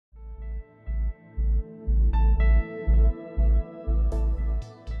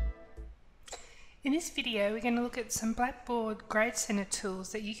In this video, we're going to look at some Blackboard Grade Centre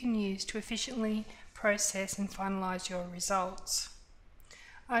tools that you can use to efficiently process and finalise your results.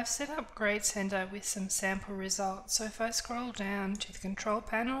 I've set up Grade Centre with some sample results, so if I scroll down to the control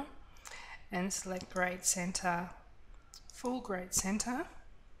panel and select Grade Centre, Full Grade Centre,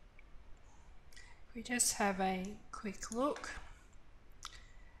 we just have a quick look.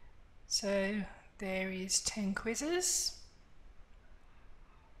 So there is 10 quizzes,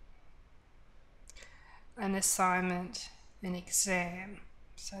 an assignment, an exam.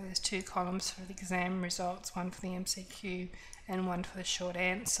 So there's two columns for the exam results, one for the MCQ and one for the short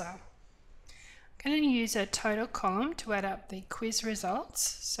answer. I'm going to use a total column to add up the quiz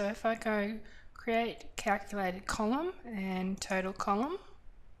results. So if I go create calculated column and total column.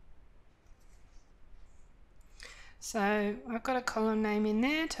 So I've got a column name in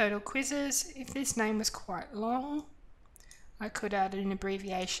there, total quizzes. If this name was quite long, I could add an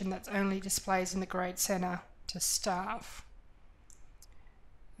abbreviation that's only displays in the Grade Centre to staff.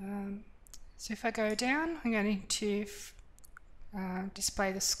 So if I go down, I'm going to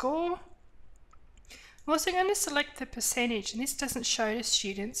display the score. I'm also going to select the percentage, and this doesn't show to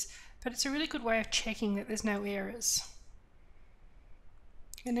students, but it's a really good way of checking that there's no errors.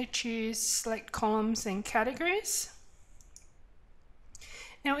 I'm going to choose select columns and categories.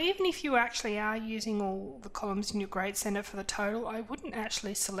 Now, even if you actually are using all the columns in your Grade Centre for the total, I wouldn't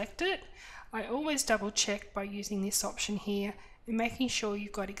actually select it. I always double check by using this option here and making sure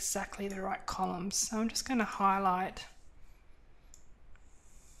you've got exactly the right columns. So I'm just going to highlight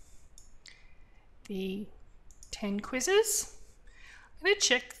the 10 quizzes. I'm going to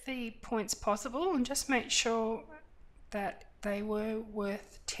check the points possible and just make sure that they were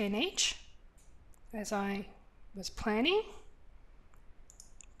worth 10 each, as I was planning.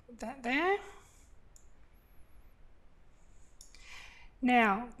 Put that there.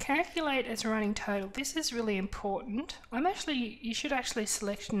 Now, calculate as running total. This is really important. You should actually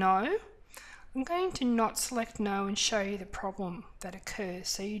select no. I'm going to not select no and show you the problem that occurs,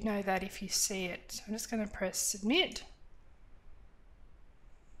 so you know that if you see it. So I'm just going to press submit.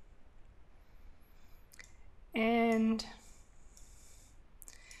 And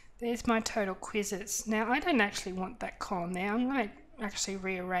there's my total quizzes. Now, I don't actually want that column there. I'm going to actually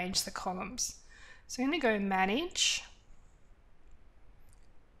rearrange the columns. So I'm going to go Manage,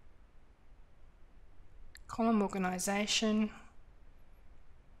 Column Organisation,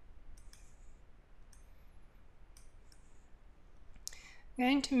 I'm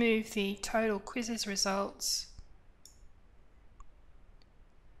going to move the total quizzes results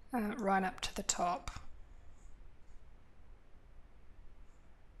right up to the top.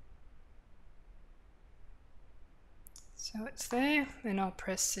 So it's there, and I'll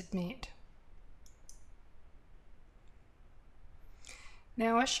press submit.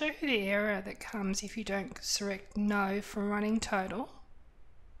 Now I'll show you the error that comes if you don't select no from running total.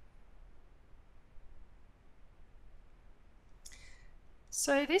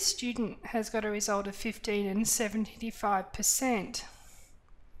 So this student has got a result of 15 and 75%.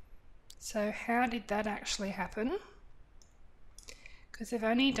 So how did that actually happen? Because they've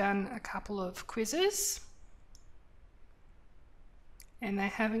only done a couple of quizzes and they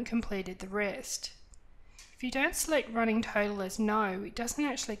haven't completed the rest. If you don't select running total as no, it doesn't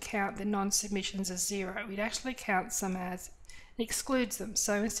actually count the non-submissions as 0. It actually counts them as, it excludes them.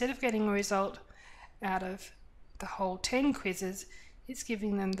 So instead of getting a result out of the whole 10 quizzes, it's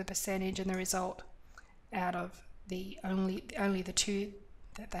giving them the percentage and the result out of the only the 2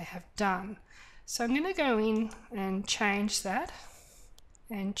 that they have done. So I'm going to go in and change that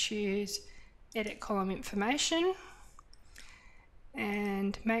and choose Edit Column Information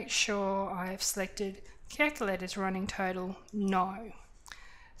and make sure I've selected Calculate as running total no.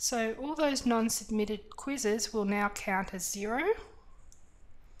 So all those non-submitted quizzes will now count as 0,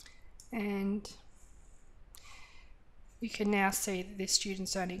 and you can now see that this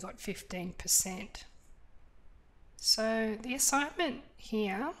student's only got 15%. So the assignment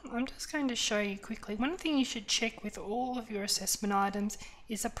here, I'm just going to show you quickly. One thing you should check with all of your assessment items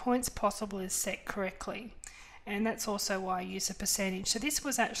is the points possible is set correctly. And that's also why I use a percentage. So this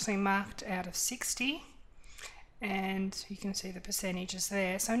was actually marked out of 60, and you can see the percentages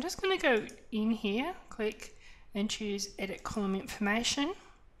there. So I'm just going to go in here, click and choose Edit Column Information,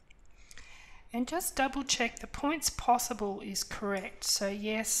 and just double check the points possible is correct. So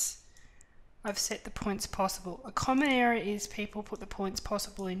yes, I've set the points possible. A common error is people put the points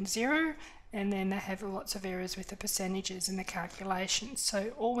possible in 0 and then they have lots of errors with the percentages in the calculations.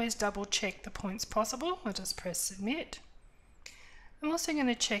 So always double check the points possible. I'll just press submit. I'm also going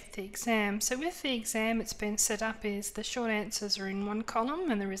to check the exam. So with the exam, it's been set up is the short answers are in one column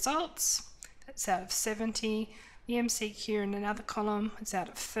and the results. it's out of 70. The MCQ in another column is out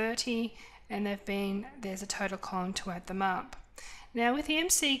of 30, and there's a total column to add them up. Now with the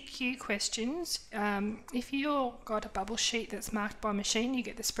MCQ questions, if you've got a bubble sheet that's marked by machine, you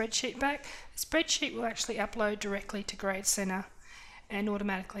get the spreadsheet back. The spreadsheet will actually upload directly to Grade Centre and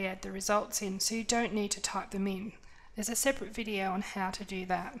automatically add the results in, so you don't need to type them in. There's a separate video on how to do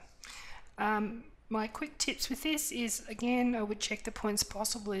that. My quick tips with this is, again, I would check the points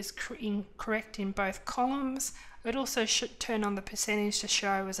possible is correct in both columns. It also should turn on the percentage to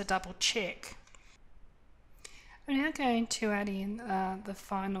show as a double check. I'm now going to add in the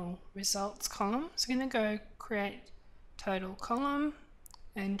final results column. So I'm going to go create total column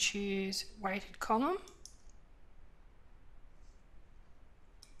and choose weighted column.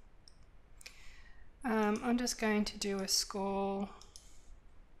 I'm just going to do a score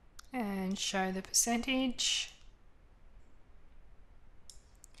and show the percentage,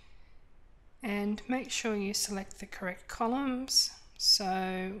 and make sure you select the correct columns. So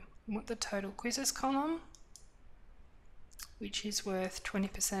I want the total quizzes column, which is worth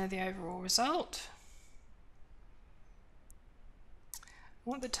 20% of the overall result. I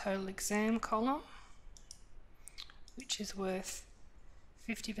want the total exam column, which is worth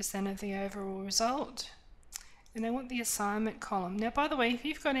 50% of the overall result. And I want the assignment column. Now, by the way, if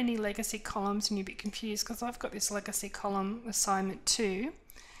you've got any legacy columns and you're a bit confused, because I've got this legacy column assignment 2,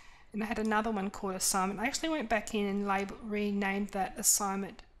 and I had another one called assignment. I actually went back in and renamed that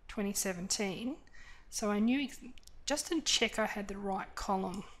assignment 2017. So I knew, just to check I had the right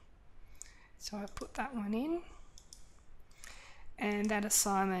column. So I put that one in. And that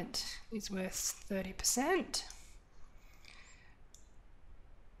assignment is worth 30%.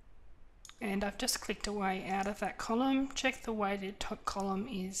 And I've just clicked away out of that column. Check the weighted top column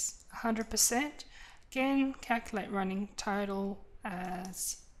is 100%. Again, calculate running total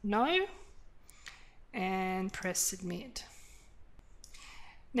as no, and press submit.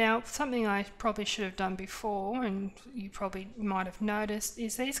 Now, something I probably should have done before, and you probably might have noticed,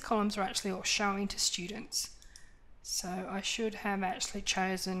 is these columns are actually all showing to students. So I should have actually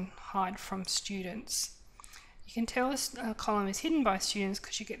chosen hide from students. You can tell a column is hidden by students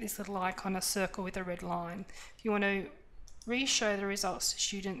because you get this little icon, a circle with a red line. If you want to re-show the results to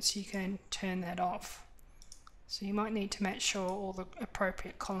students, you can turn that off. So you might need to make sure all the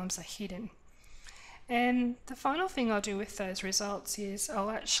appropriate columns are hidden. And the final thing I'll do with those results is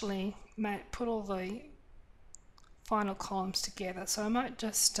I'll actually put all the final columns together. So I might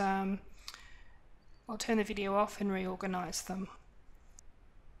just, I'll turn the video off and reorganize them.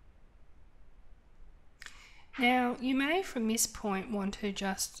 Now, you may from this point want to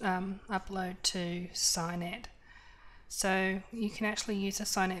just upload to SciNet. So you can actually use the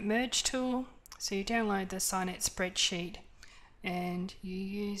SciNet merge tool. So you download the SciNet spreadsheet and you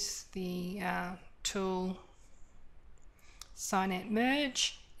use the tool SciNet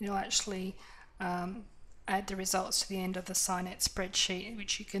merge. It'll actually add the results to the end of the SciNet spreadsheet,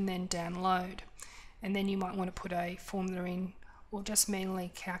 which you can then download. And then you might want to put a formula in or just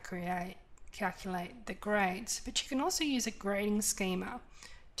manually calculate the grades, but you can also use a grading schema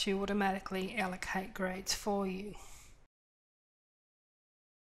to automatically allocate grades for you.